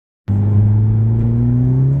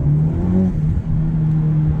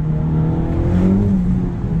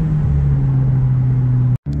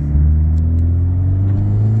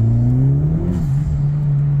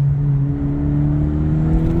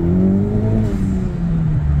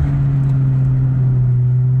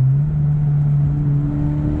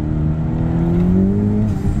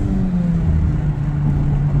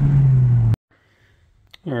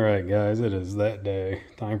is that day.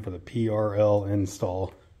 Time for the PRL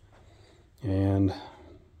install. And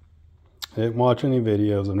I didn't watch any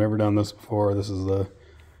videos. I've never done this before. This is the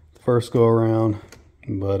first go around.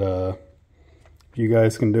 But if you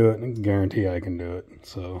guys can do it, I guarantee I can do it.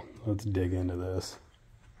 So let's dig into this.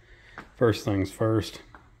 First things first,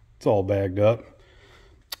 it's all bagged up.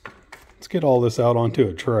 Let's get all this out onto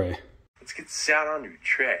a tray. Let's get this out onto a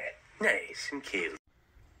tray. Nice and cute.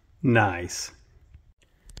 Nice.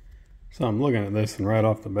 So I'm looking at this, and right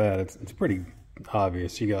off the bat, it's pretty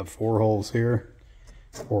obvious. You got 4 holes here,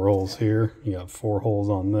 4 holes here. You got 4 holes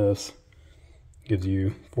on this. Gives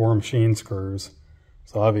you 4 machine screws.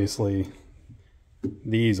 So obviously,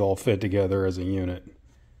 these all fit together as a unit.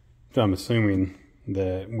 Which I'm assuming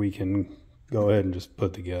that we can go ahead and just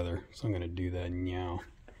put together. So I'm going to do that now.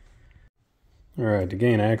 Alright, to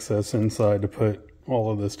gain access inside to put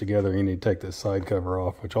all of this together, you need to take this side cover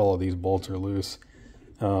off, which all of these bolts are loose.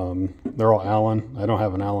 They're all Allen. I don't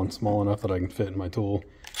have an Allen small enough that I can fit in my tool.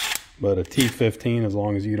 But a T15, as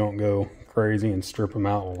long as you don't go crazy and strip them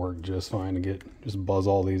out, will work just fine to just buzz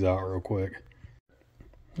all these out real quick.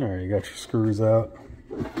 Alright, you got your screws out.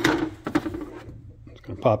 Just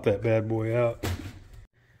going to pop that bad boy out.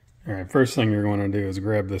 Alright, first thing you're going to do is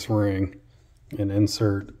grab this ring and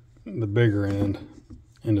insert the bigger end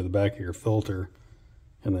into the back of your filter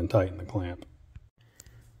and then tighten the clamp.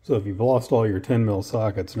 So if you've lost all your 10 mil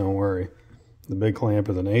sockets, don't worry. The big clamp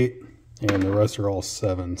is an 8 and the rest are all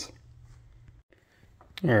 7s.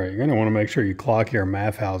 Alright, you're going to want to make sure you clock your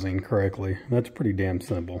MAF housing correctly. That's pretty damn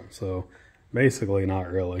simple. So basically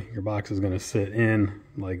not really. Your box is going to sit in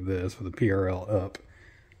like this with the PRL up.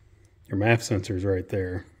 Your MAF sensor is right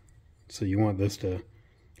there. So you want this to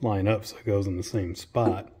line up so it goes in the same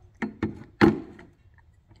spot.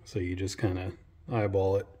 So you just kind of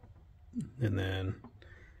eyeball it, and then,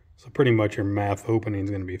 so pretty much your MAF opening is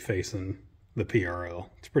going to be facing the PRL.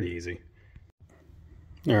 It's pretty easy.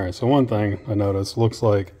 Alright, so one thing I noticed, looks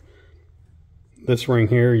like this ring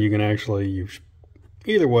here, you can actually,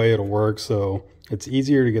 either way it'll work, so it's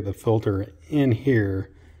easier to get the filter in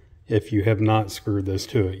here if you have not screwed this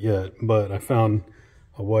to it yet. But I found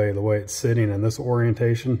a way, the way it's sitting in this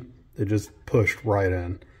orientation, it just pushed right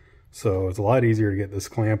in. So it's a lot easier to get this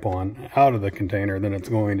clamp on out of the container than it's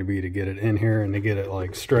going to be to get it in here and to get it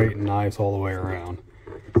like straight and nice all the way around.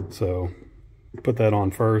 So put that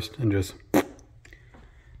on first and just...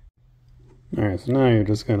 Alright, so now you're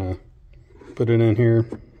just going to put it in here,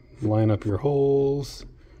 line up your holes.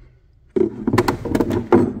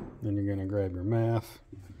 Then you're going to grab your MAF,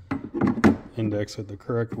 index it the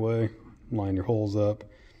correct way, line your holes up,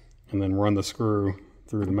 and then run the screw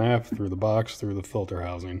through the MAF, through the box, through the filter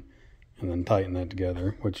housing. And then tighten that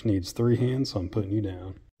together, which needs 3 hands, so I'm putting you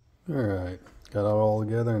down. Alright, got it all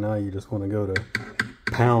together. Now you just want to go to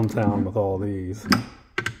pound town with all these.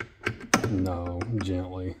 No,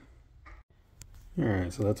 gently.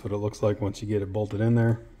 Alright, so that's what it looks like once you get it bolted in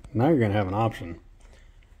there. Now you're going to have an option.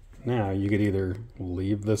 Now you could either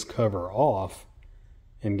leave this cover off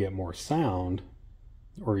and get more sound,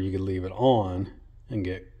 or you could leave it on and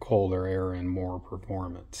get colder air and more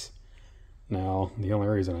performance. Now, the only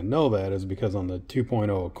reason I know that is because on the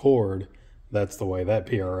 2.0 Accord, that's the way that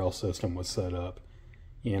PRL system was set up.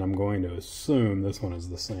 And I'm going to assume this one is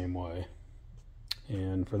the same way.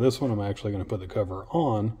 And for this one, I'm actually going to put the cover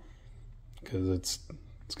on because it's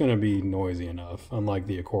going to be noisy enough, unlike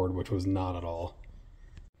the Accord, which was not at all.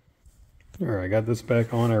 Alright, I got this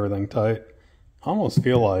back on, everything tight. I almost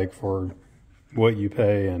feel like for what you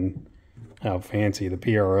pay and how fancy the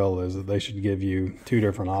PRL is, that they should give you 2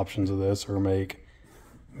 different options of this, or make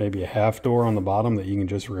maybe a half door on the bottom that you can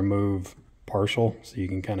just remove partial, so you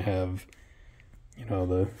can kind of have, you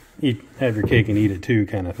know, have your cake and eat it too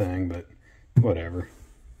kind of thing, but whatever.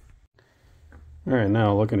 Alright,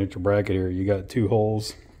 now looking at your bracket here, you got 2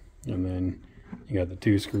 holes, and then you got the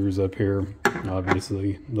 2 screws up here.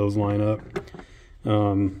 Obviously, those line up.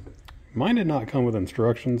 Mine did not come with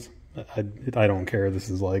instructions. I don't care. This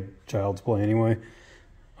is like child's play anyway.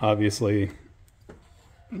 Obviously,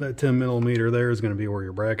 that 10 millimeter there is going to be where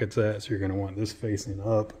your bracket's at, so you're going to want this facing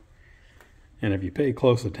up. And if you pay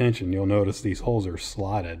close attention, you'll notice these holes are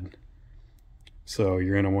slotted. So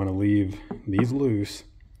you're going to want to leave these loose,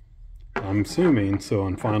 I'm assuming, so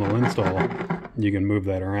on final install, you can move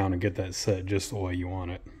that around and get that set just the way you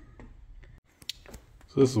want it.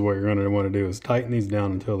 So this is what you're going to want to do, is tighten these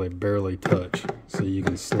down until they barely touch, so you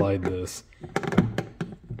can slide this.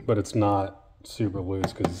 But it's not super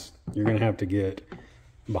loose, because you're going to have to get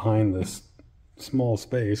behind this small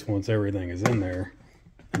space once everything is in there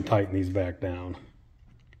and tighten these back down.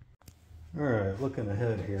 Alright, looking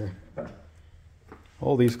ahead here.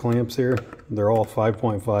 All these clamps here, they're all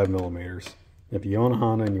 5.5 millimeters. If you own a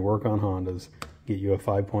Honda and you work on Hondas, get you a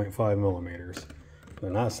 5.5 millimeters. They're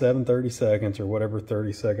not 7/32 or whatever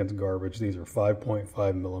 30 seconds garbage. These are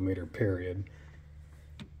 5.5 millimeter period.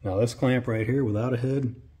 Now this clamp right here without a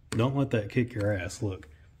head, don't let that kick your ass. Look,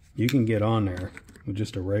 you can get on there with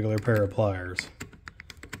just a regular pair of pliers.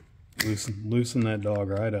 Loosen that dog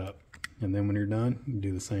right up. And then when you're done, you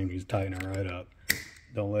do the same. You just tighten it right up.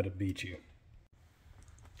 Don't let it beat you.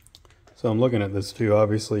 So I'm looking at this too.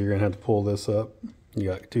 Obviously, you're going to have to pull this up. You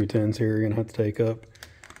got 2 10s here you're going to have to take up.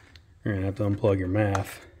 You're going to have to unplug your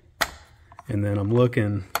MAF. And then I'm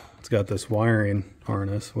looking, it's got this wiring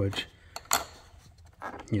harness, which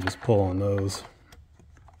you just pull on those.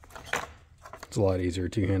 It's a lot easier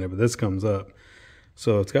two-handed, but this comes up.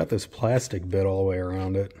 So it's got this plastic bit all the way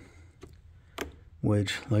around it,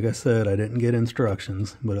 which, like I said, I didn't get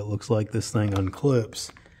instructions, but it looks like this thing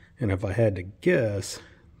unclips. And if I had to guess,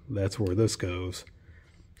 that's where this goes.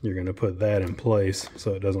 You're going to put that in place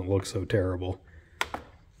so it doesn't look so terrible.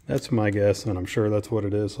 That's my guess, and I'm sure that's what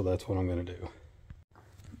it is, so that's what I'm going to do.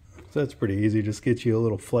 So that's pretty easy. Just get you a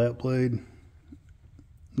little flat blade,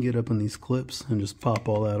 get up in these clips, and just pop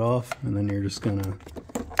all that off, and then you're just going to,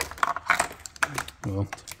 well,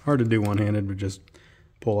 it's hard to do one-handed, but just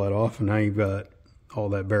pull that off, and now you've got all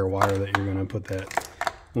that bare wire that you're going to put that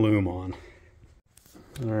loom on.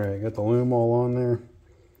 Alright, got the loom all on there.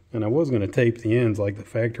 And I was going to tape the ends like the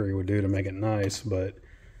factory would do to make it nice, but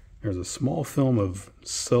there's a small film of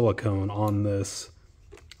silicone on this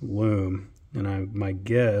loom. And my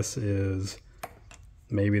guess is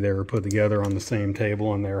maybe they were put together on the same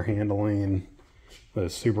table and they're handling the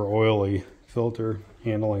super oily filter,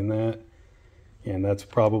 handling that. And that's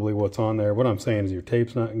probably what's on there. What I'm saying is your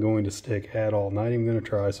tape's not going to stick at all. Not even going to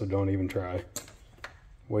try, so don't even try.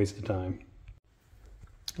 Waste of time.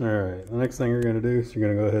 Alright, the next thing you're going to do is you're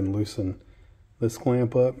going to go ahead and loosen this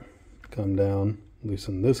clamp up, come down,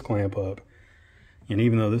 loosen this clamp up. And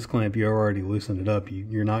even though this clamp, you already loosened it up,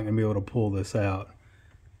 you're not going to be able to pull this out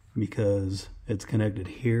because it's connected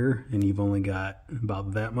here and you've only got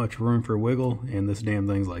about that much room for wiggle, and this damn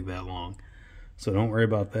thing's like that long. So don't worry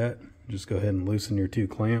about that. Just go ahead and loosen your 2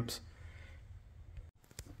 clamps.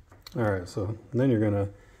 Alright, so then you're going to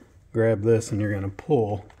grab this and you're going to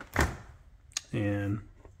pull, and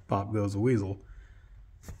pop goes the weasel.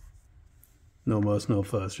 No muss, no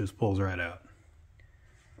fuss, just pulls right out.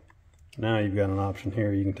 Now you've got an option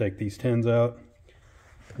here. You can take these 10s out.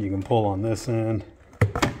 You can pull on this end,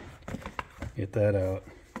 get that out.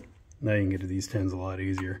 Now you can get to these 10s a lot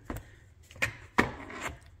easier.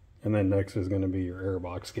 And then next is going to be your air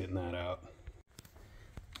box, getting that out.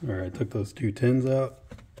 Alright, took those 2 10s out,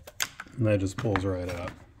 and that just pulls right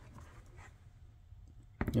out.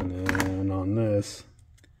 And then on this,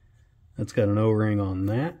 it's got an O-ring on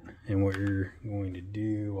that, and what you're going to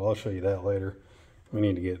do, well, I'll show you that later. We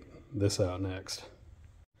need to get this out next.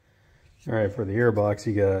 Alright, for the air box,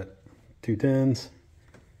 you got 2 10s,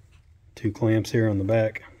 2 clamps here on the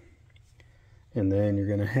back, and then you're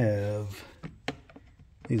going to have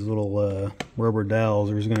these little rubber dowels.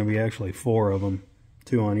 There's going to be actually 4 of them,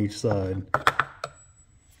 2 on each side.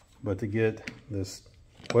 But to get this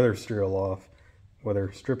weather stripping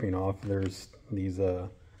off, there's these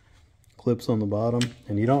clips on the bottom,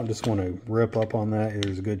 and you don't just want to rip up on that.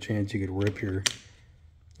 There's a good chance you could rip your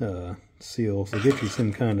seal. So get you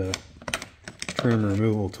some kind of trim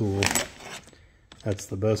removal tool. That's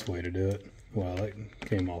the best way to do it. Wow, that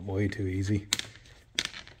came off way too easy.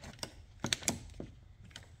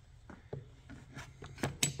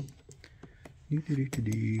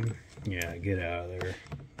 Yeah, get out of there.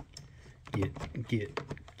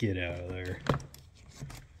 Get out of there.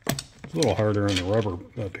 It's a little harder on the rubber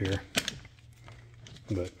up here,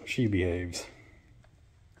 but she behaves.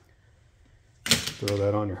 Throw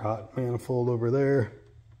that on your hot manifold over there,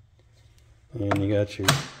 and you got your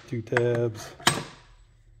 2 tabs,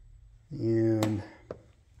 and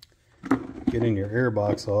getting your air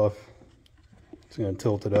box off. It's going to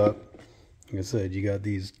tilt it up. Like I said, you got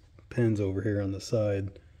these pins over here on the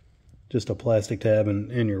side, just a plastic tab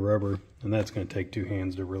and your rubber, and that's going to take 2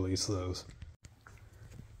 hands to release those.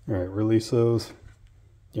 Alright, release those,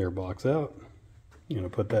 air box out. You're going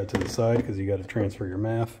to put that to the side because you got to transfer your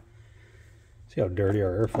MAF. See how dirty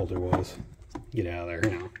our air filter was. Get out of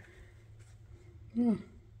there now.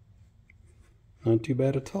 Not too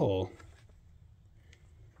bad at all.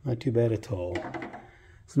 Not too bad at all.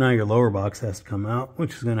 So now your lower box has to come out,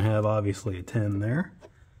 which is going to have obviously a 10 there.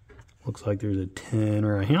 Looks like there's a 10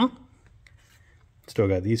 right here. Still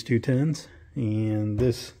got these 2 10s, and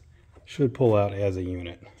this should pull out as a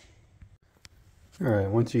unit. All right,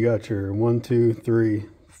 once you got your 1, 2, 3,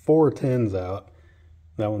 4 tins out,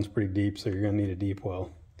 that one's pretty deep, so you're gonna need a deep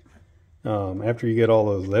well. After you get all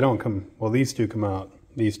those, they don't come, well, these two come out.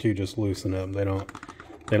 These two just loosen up. They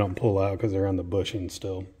don't pull out because they're on the bushing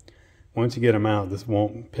still. Once you get them out, this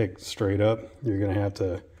won't pick straight up. You're gonna have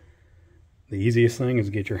to, the easiest thing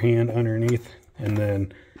is get your hand underneath and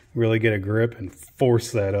then really get a grip and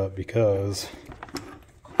force that up, because,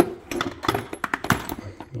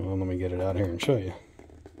 well, let me get it out here and show you.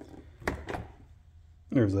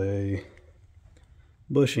 There's a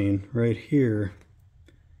bushing right here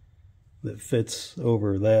that fits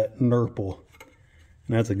over that nurple,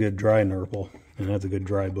 and that's a good dry nurple, and that's a good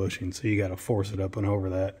dry bushing, so you got to force it up and over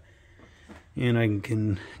that. And I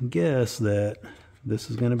can guess that this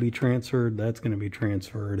is going to be transferred, that's going to be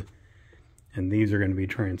transferred, and these are going to be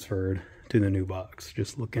transferred to the new box.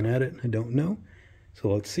 Just looking at it, I don't know, so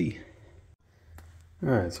let's see. All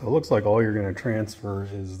right, so it looks like all you're going to transfer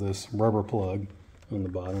is this rubber plug on the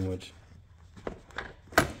bottom, which,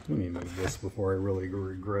 let me move this before I really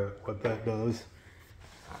regret what that does.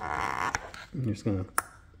 I'm just going to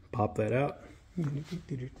pop that out. And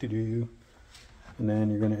then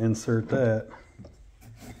you're going to insert that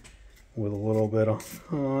with a little bit of,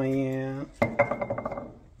 oh yeah,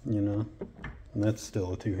 you know, and that's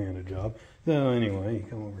still a two-handed job. So anyway, you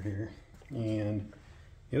come over here, and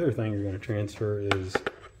the other thing you're going to transfer is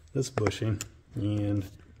this bushing, and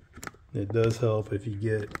it does help if you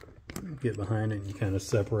get behind it and you kind of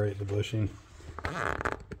separate the bushing,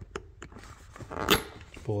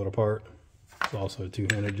 pull it apart. It's also a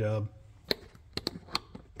two-handed job.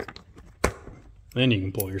 Then you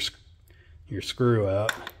can pull your screw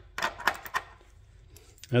out.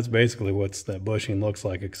 That's basically what that bushing looks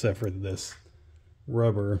like, except for this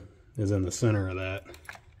rubber is in the center of that.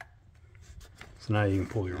 So now you can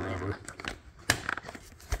pull your rubber.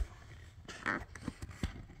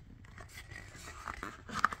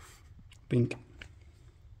 Bink.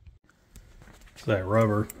 So that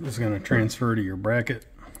rubber is going to transfer to your bracket.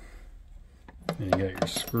 And you got your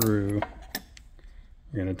screw.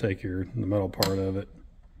 You're going to take the metal part of it,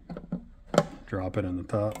 drop it in the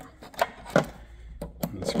top.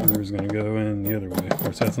 And the screw is going to go in the other way. Of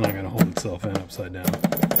course, that's not going to hold itself in upside down,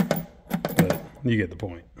 but you get the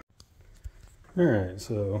point. All right,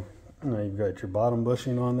 so now you've got your bottom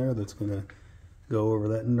bushing on there that's going to go over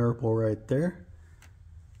that nurple right there.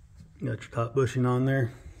 You got your top bushing on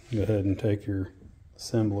there. Go ahead and take your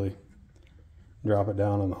assembly, drop it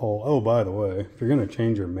down in the hole. Oh, by the way, if you're going to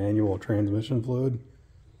change your manual transmission fluid,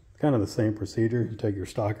 it's kind of the same procedure. You take your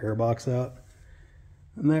stock air box out,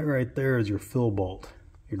 and that right there is your fill bolt.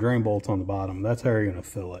 Your drain bolt's on the bottom. That's how you're going to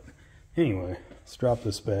fill it. Anyway, let's drop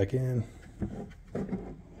this back in.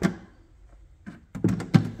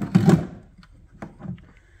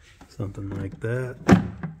 Something like that.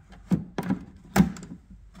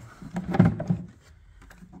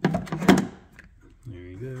 There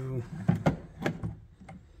you go.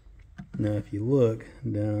 Now if you look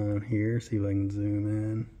down here, see if I can zoom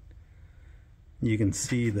in, you can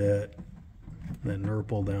see that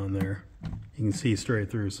nurple down there. You can see straight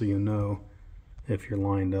through, so you know if you're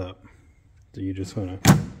lined up. So you just want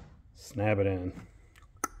to snap it in.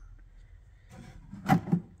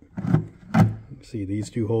 See these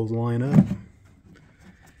two holes line up,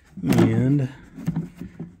 and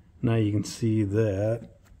now you can see that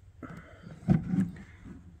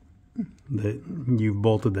you've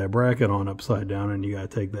bolted that bracket on upside down, and you got to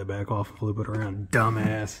take that back off and flip it around,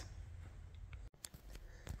 dumbass.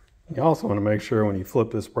 You also want to make sure when you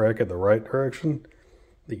flip this bracket the right direction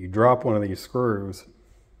that you drop one of these screws.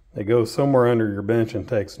 It goes somewhere under your bench and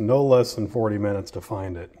takes no less than 40 minutes to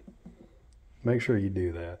find it. Make sure you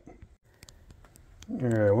do that.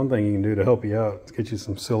 Alright, one thing you can do to help you out is get you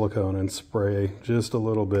some silicone and spray just a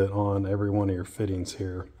little bit on every one of your fittings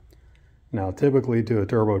here. Now typically to a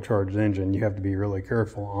turbocharged engine you have to be really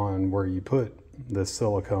careful on where you put this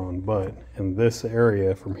silicone, but in this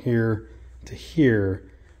area from here to here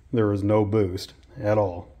there is no boost at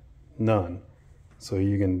all, none. So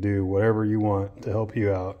you can do whatever you want to help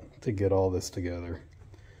you out to get all this together.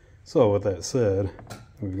 So with that said,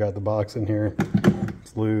 we've got the box in here,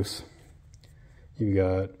 it's loose. You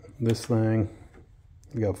got this thing,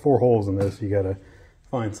 you got 4 holes in this, you got to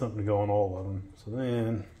find something to go in all of them. So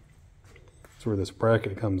then, that's where this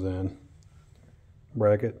bracket comes in.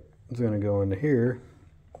 Bracket is going to go into here.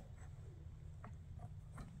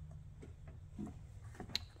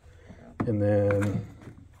 And then,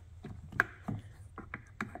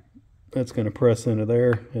 that's going to press into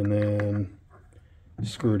there and then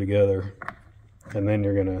screw together. And then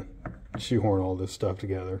you're going to shoehorn all this stuff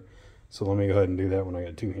together. So let me go ahead and do that when I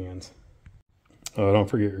got 2 hands. Oh, don't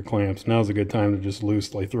forget your clamps. Now's a good time to just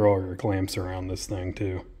loosely throw all your clamps around this thing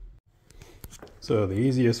too. So the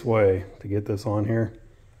easiest way to get this on here,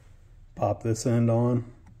 pop this end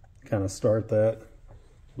on, kind of start that,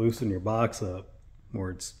 loosen your box up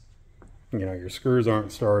where it's, you know, your screws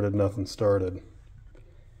aren't started, nothing's started.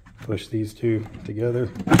 Push these two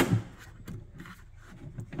together,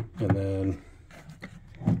 and then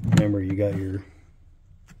remember you got your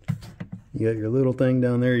little thing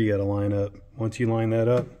down there you got to line up. Once you line that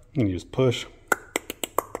up, you can just push.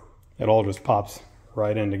 It all just pops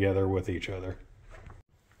right in together with each other.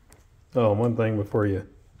 Oh, one thing before you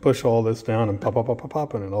push all this down and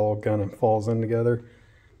pop, and it all kind of falls in together.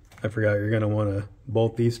 I forgot, you're going to want to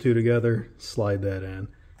bolt these two together, slide that in,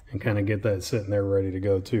 and kind of get that sitting there ready to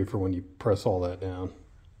go too for when you press all that down.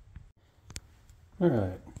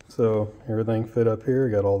 Alright, so everything fit up here,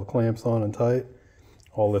 got all the clamps on and tight.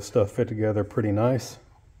 All this stuff fit together pretty nice.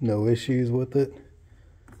 No issues with it.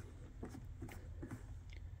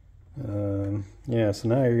 Yeah, so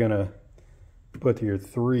now you're going to put your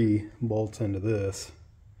 3 bolts into this.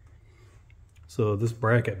 So this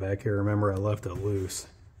bracket back here, remember I left it loose.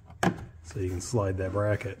 So you can slide that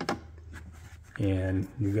bracket. And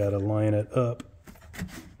you got to line it up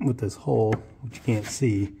with this hole, which you can't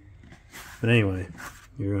see. But anyway,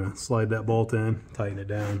 you're going to slide that bolt in, tighten it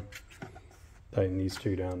down. Tighten these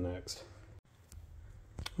 2 down next.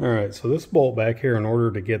 Alright, so this bolt back here, in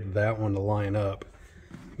order to get that one to line up,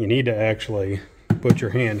 you need to actually put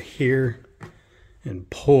your hand here and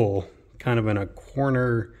pull kind of in a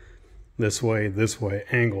corner this way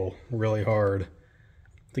angle really hard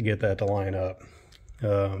to get that to line up.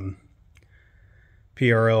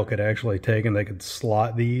 PRL could actually take and they could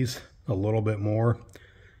slot these a little bit more,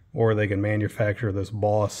 or they can manufacture this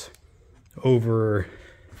boss over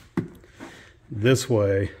this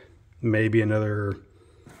way, maybe another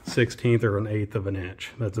 1/16 or an 1/8 of an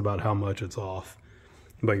inch. That's about how much it's off.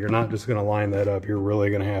 But you're not just going to line that up, you're really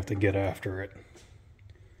going to have to get after it.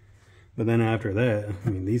 But then after that, I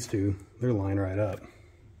mean, these two, they're lined right up.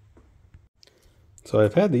 So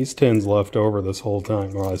I've had these 10s left over this whole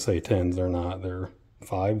time. Well, I say 10s, they're not, they're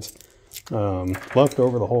 5s. Left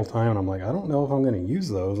over the whole time, and I'm like, I don't know if I'm going to use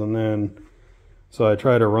those. And then, so I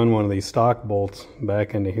try to run one of these stock bolts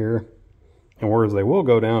back into here. And whereas they will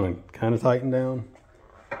go down and kind of tighten down,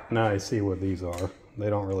 now I see what these are.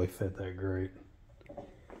 They don't really fit that great.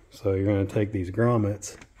 So you're going to take these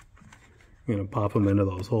grommets, you're going to pop them into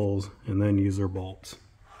those holes, and then use their bolts.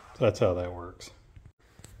 So that's how that works.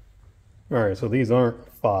 Alright, so these aren't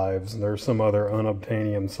 5s. There's some other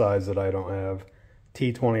unobtainium size that I don't have.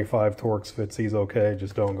 T25 Torx fits these okay,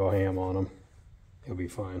 just don't go ham on them. You'll be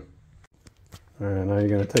fine. Alright, now you're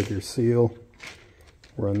going to take your seal,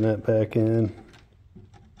 run that back in.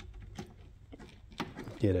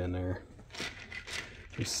 Get in there.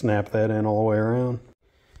 Just snap that in all the way around.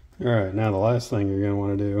 Alright, now the last thing you're going to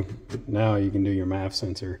want to do, now you can do your MAF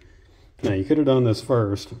sensor. Now you could have done this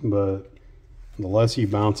first, but the less you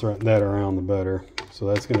bounce that around, the better. So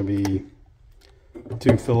that's going to be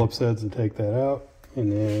 2 Phillips heads to take that out.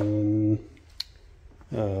 And then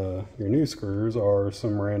your new screws are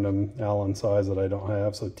some random Allen size that I don't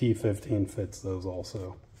have, so T15 fits those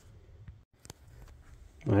also.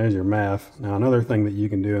 Now here's your MAF. Now another thing that you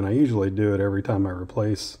can do, and I usually do it every time I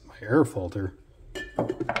replace my air filter,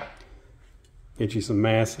 get you some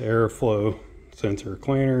mass airflow sensor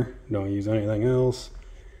cleaner. Don't use anything else.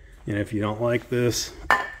 And if you don't like this,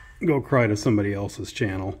 go cry to somebody else's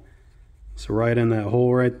channel. So right in that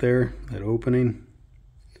hole right there, that opening,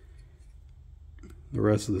 the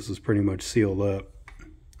rest of this is pretty much sealed up.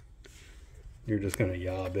 You're just gonna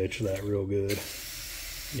yaw bitch that real good.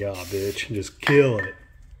 Yaw bitch, just kill it.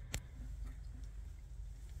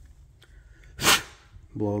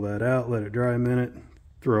 Blow that out, let it dry a minute,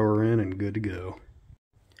 throw her in, and good to go.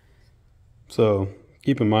 So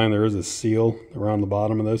keep in mind there is a seal around the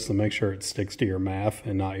bottom of this to make sure it sticks to your MAF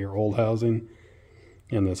and not your old housing.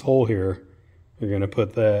 In this hole here, you're going to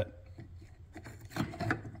put that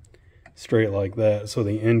straight like that so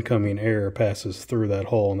the incoming air passes through that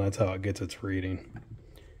hole, and that's how it gets its reading.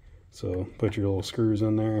 So put your little screws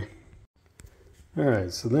in there.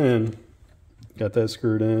 Alright, so then got that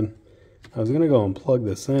screwed in. I was going to go and plug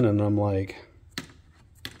this in, and I'm like,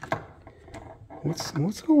 what's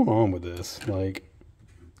going on with this? Like,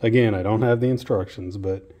 again, I don't have the instructions,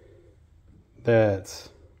 but that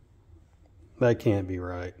can't be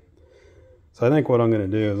right. So I think what I'm going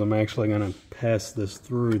to do is I'm actually going to pass this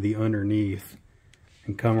through the underneath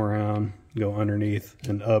and come around, go underneath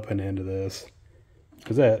and up and into this.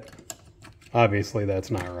 Because obviously that's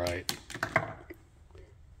not right.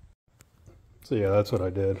 So yeah, that's what I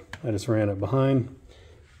did. I just ran it behind,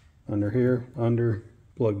 under here, under,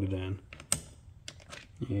 plugged it in,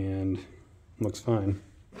 and looks fine.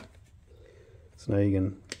 So now you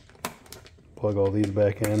can plug all these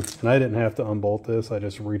back in. And I didn't have to unbolt this. I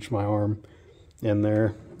just reached my arm in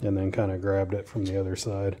there and then kind of grabbed it from the other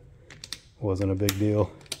side. Wasn't a big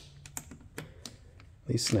deal.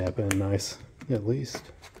 These snap in nice, at least,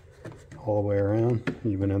 all the way around,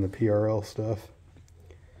 even in the PRL stuff.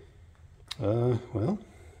 Well,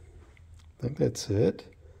 I think that's it.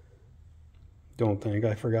 Don't think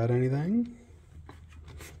I forgot anything.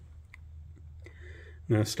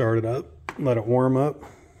 I'm gonna start it up, let it warm up,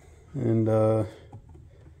 and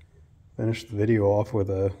finish the video off with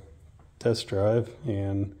a test drive.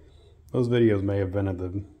 And those videos may have been at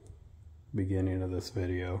the beginning of this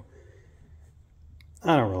video.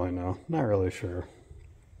 I don't really know, not really sure.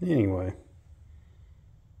 Anyway,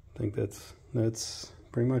 I think that's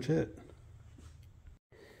pretty much it.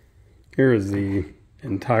 Here is the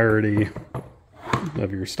entirety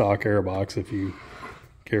of your stock airbox, if you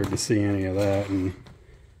cared to see any of that, and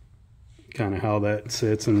kind of how that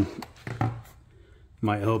sits, and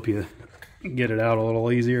might help you get it out a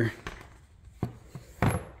little easier.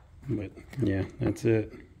 But yeah, that's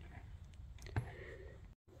it.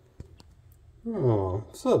 Oh,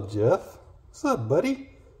 what's up, Jeff? What's up, buddy?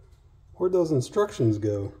 Where'd those instructions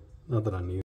go? Not that I need